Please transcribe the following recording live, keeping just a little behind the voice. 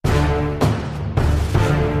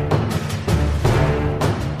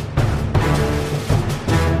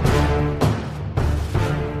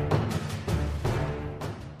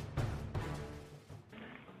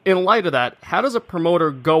in light of that, how does a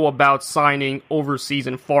promoter go about signing overseas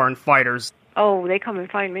and foreign fighters? Oh, they come and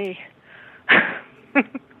find me.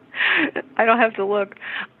 I don't have to look.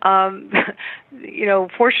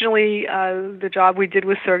 Fortunately, the job we did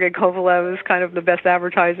with Sergey Kovalev is kind of the best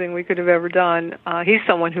advertising we could have ever done. He's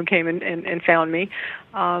someone who came and found me.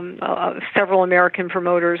 Several American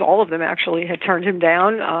promoters, all of them actually, had turned him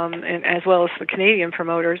down, and as well as the Canadian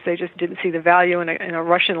promoters. They just didn't see the value in a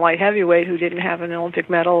Russian light heavyweight who didn't have an Olympic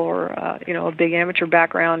medal or a big amateur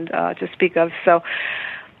background to speak of. So.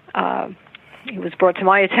 He was brought to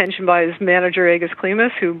my attention by his manager, Agus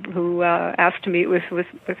Klimas, who asked to meet with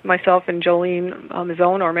myself and Jolene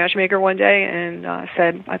Mazzone, our matchmaker, one day, and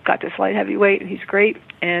said, I've got this light heavyweight, and he's great,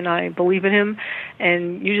 and I believe in him,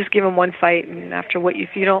 and you just give him one fight, and after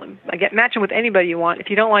match him with anybody you want.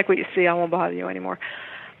 If you don't like what you see, I won't bother you anymore.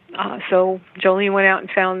 So Jolene went out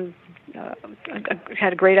and found,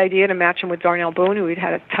 had a great idea to match him with Darnell Boone, who he'd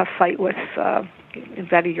had a tough fight with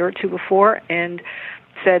about a year or two before, and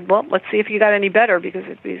said, well, let's see if you got any better, because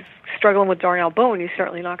if he's struggling with Darnell Boone, he's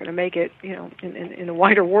certainly not going to make it, in the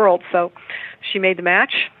wider world. So she made the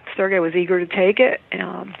match. Sergey was eager to take it.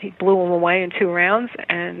 He blew him away in 2 rounds,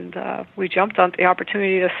 and we jumped on the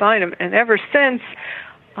opportunity to sign him. And ever since,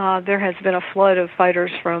 there has been a flood of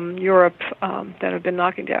fighters from Europe that have been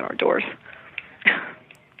knocking down our doors.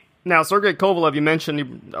 Now, Sergey Kovalev, you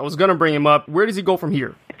mentioned, I was going to bring him up. Where does he go from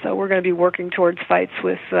here? So we're going to be working towards fights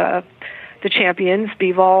with the champions,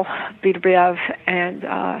 Bivol, Beterbiev,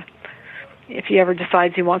 and if he ever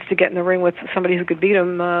decides he wants to get in the ring with somebody who could beat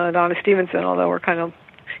him, Adonis Stevenson, although we're kind of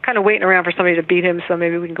waiting around for somebody to beat him, so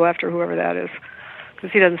maybe we can go after whoever that is, because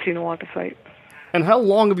he doesn't seem to want the fight. And how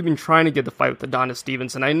long have you been trying to get the fight with Adonis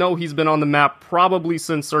Stevenson? I know he's been on the map probably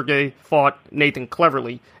since Sergey fought Nathan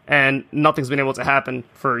Cleverly, and nothing's been able to happen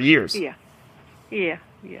for years. Yeah.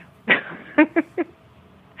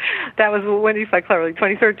 That was when he fought Cleverly,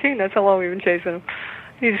 2013. That's how long we've been chasing him.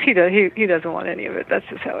 He doesn't want any of it. That's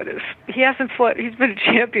just how it is. He hasn't fought. He's been a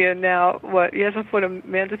champion now. He hasn't fought a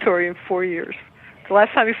mandatory in 4 years. The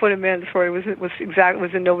last time he fought a mandatory was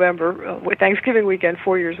in November, Thanksgiving weekend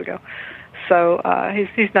 4 years ago. So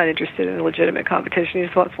he's not interested in a legitimate competition. He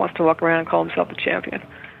just wants to walk around and call himself a champion.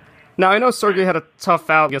 Now, I know Sergey had a tough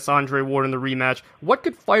out against Andre Ward in the rematch. What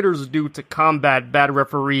could fighters do to combat bad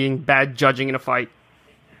refereeing, bad judging in a fight?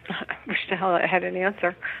 I wish the hell I had an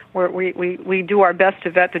answer. We do our best to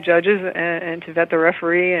vet the judges and to vet the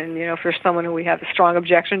referee, and if there's someone who we have a strong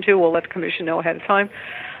objection to, we'll let the commission know ahead of time.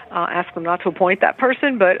 Ask them not to appoint that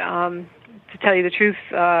person, but to tell you the truth,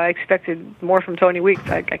 I expected more from Tony Weeks.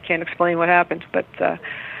 I can't explain what happened, but I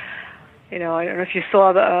don't know if you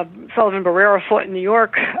saw the Sullivan Barrera fought in New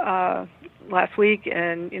York last week,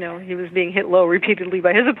 and he was being hit low repeatedly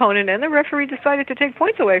by his opponent, and the referee decided to take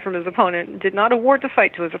points away from his opponent and did not award the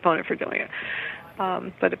fight to his opponent for doing it.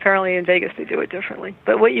 But apparently in Vegas they do it differently.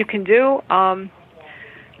 But what you can do,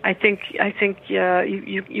 I think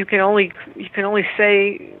you can only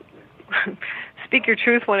say speak your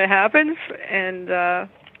truth when it happens, and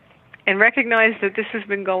recognize that this has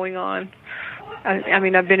been going on. I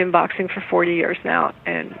mean, I've been in boxing for 40 years now,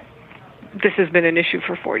 and this has been an issue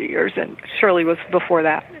for 40 years, and surely was before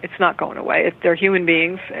that. It's not going away. They're human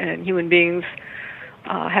beings, and human beings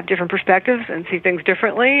have different perspectives and see things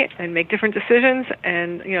differently and make different decisions.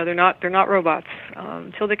 And they're not robots.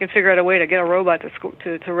 Until they can figure out a way to get a robot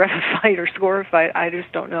to ref a fight or score a fight, I just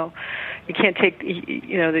don't know. You can't take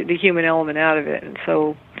the human element out of it. And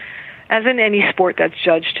so, as in any sport that's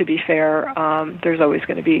judged to be fair, there's always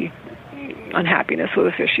going to be unhappiness with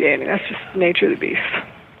officiating. That's just the nature of the beast.